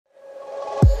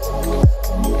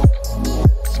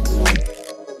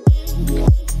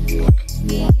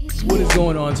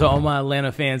going on to all my Atlanta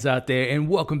fans out there, and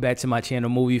welcome back to my channel,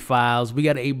 Movie Files. We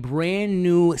got a brand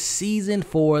new season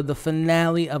 4, the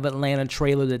finale of Atlanta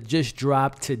trailer that just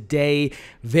dropped today.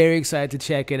 Very excited to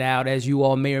check it out. As you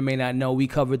all may or may not know, we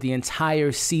covered the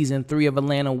entire season 3 of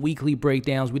Atlanta, weekly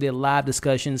breakdowns. We did live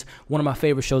discussions, one of my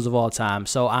favorite shows of all time.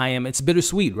 So it's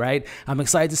bittersweet, right? I'm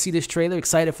excited to see this trailer,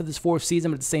 excited for this 4th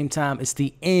season, but at the same time, it's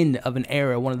the end of an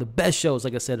era, one of the best shows,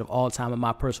 like I said, of all time in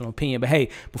my personal opinion. But hey,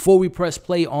 before we press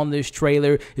play on this trailer,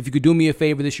 if you could do me a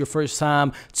favor, this is your first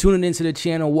time tuning into the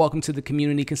channel, welcome to the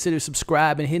community. Consider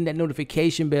subscribing, hitting that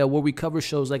notification bell where we cover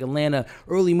shows like Atlanta,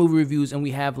 early movie reviews, and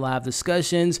we have live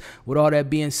discussions. With all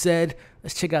that being said,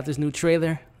 let's check out this new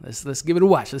trailer. Let's give it a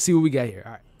watch. Let's see what we got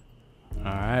here. All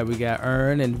right, we got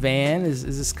Earn and Van. Is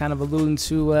this kind of alluding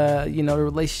to you know, the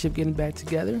relationship getting back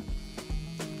together?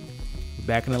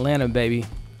 Back in Atlanta, baby.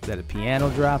 Is that a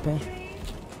piano dropping?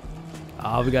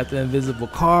 Oh, we got the invisible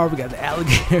car. We got the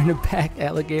alligator in the back,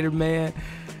 alligator man.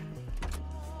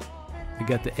 We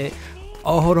got the egg.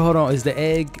 Oh, hold on. Is the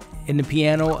egg in the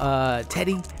piano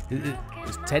Teddy?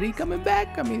 Is Teddy coming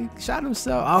back? I mean, he shot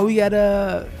himself. Oh, we got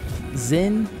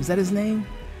Zen. Is that his name?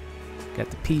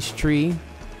 Got the peach tree.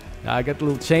 I got the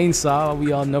little chainsaw.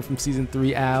 We all know from season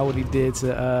 3, Al, what he did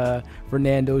to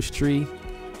Fernando's tree.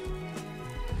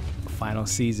 Final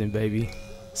season, baby.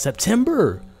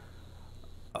 September.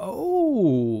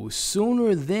 Oh,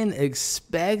 sooner than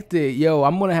expected. Yo,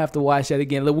 I'm gonna have to watch that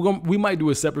again. We might do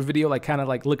a separate video, like kind of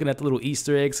like looking at the little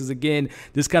Easter eggs, because again,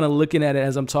 just kind of looking at it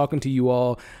as I'm talking to you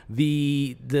all.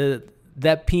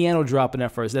 That piano dropping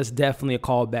at first, that's definitely a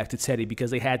callback to Teddy, because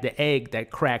they had the egg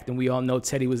that cracked, and we all know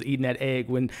Teddy was eating that egg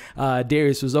when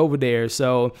Darius was over there.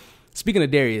 So speaking of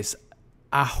Darius,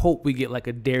 I hope we get like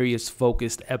a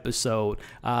Darius-focused episode,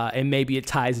 and maybe it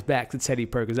ties back to Teddy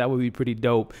Perkins. That would be pretty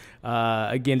dope.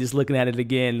 Again, just looking at it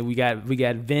again, we got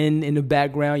Vin in the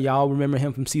background. Y'all remember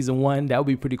him from season 1? That would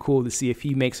be pretty cool to see if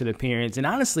he makes an appearance. And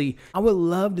honestly, I would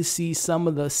love to see some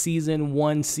of the season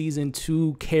 1, season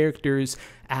 2 characters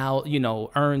out, you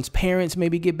know, Earn's parents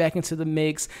maybe get back into the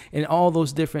mix, and all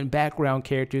those different background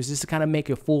characters, just to kind of make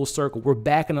it full circle. We're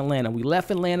back in Atlanta. We left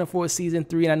Atlanta for season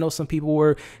 3, and I know some people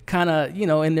were kind of, you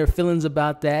know, in their feelings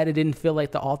about that. It didn't feel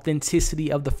like the authenticity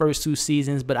of the first 2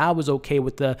 seasons, but I was okay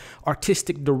with the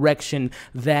artistic direction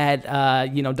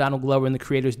that, you know, Donald Glover and the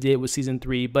creators did with season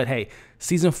 3. But hey,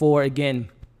 season 4, again,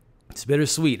 it's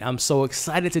bittersweet. I'm so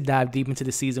excited to dive deep into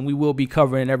the season. We will be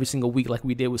covering every single week like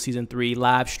we did with season 3,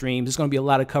 live streams. There's going to be a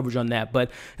lot of coverage on that. But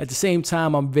at the same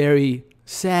time, I'm very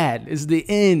sad. It's the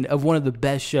end of one of the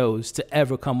best shows to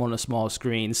ever come on a small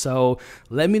screen. So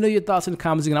let me know your thoughts in the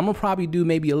comments. And I'm going to probably do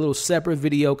maybe a little separate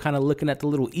video kind of looking at the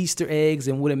little Easter eggs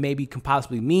and what it maybe can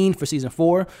possibly mean for season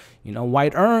 4. You know,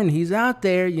 White Earn, he's out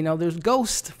there. You know, there's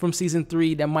Ghost from season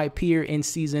 3 that might appear in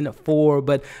season 4.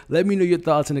 But let me know your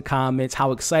thoughts in the comments,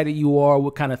 how excited you are,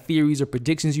 what kind of theories or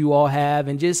predictions you all have,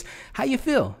 and just how you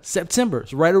feel. September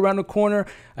is right around the corner.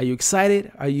 Are you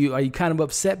excited? Are you kind of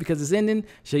upset because it's ending?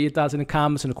 Share your thoughts in the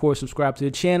comments, and of course, subscribe to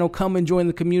the channel. Come and join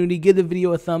the community. Give the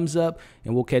video a thumbs up,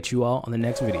 and we'll catch you all on the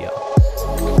next video.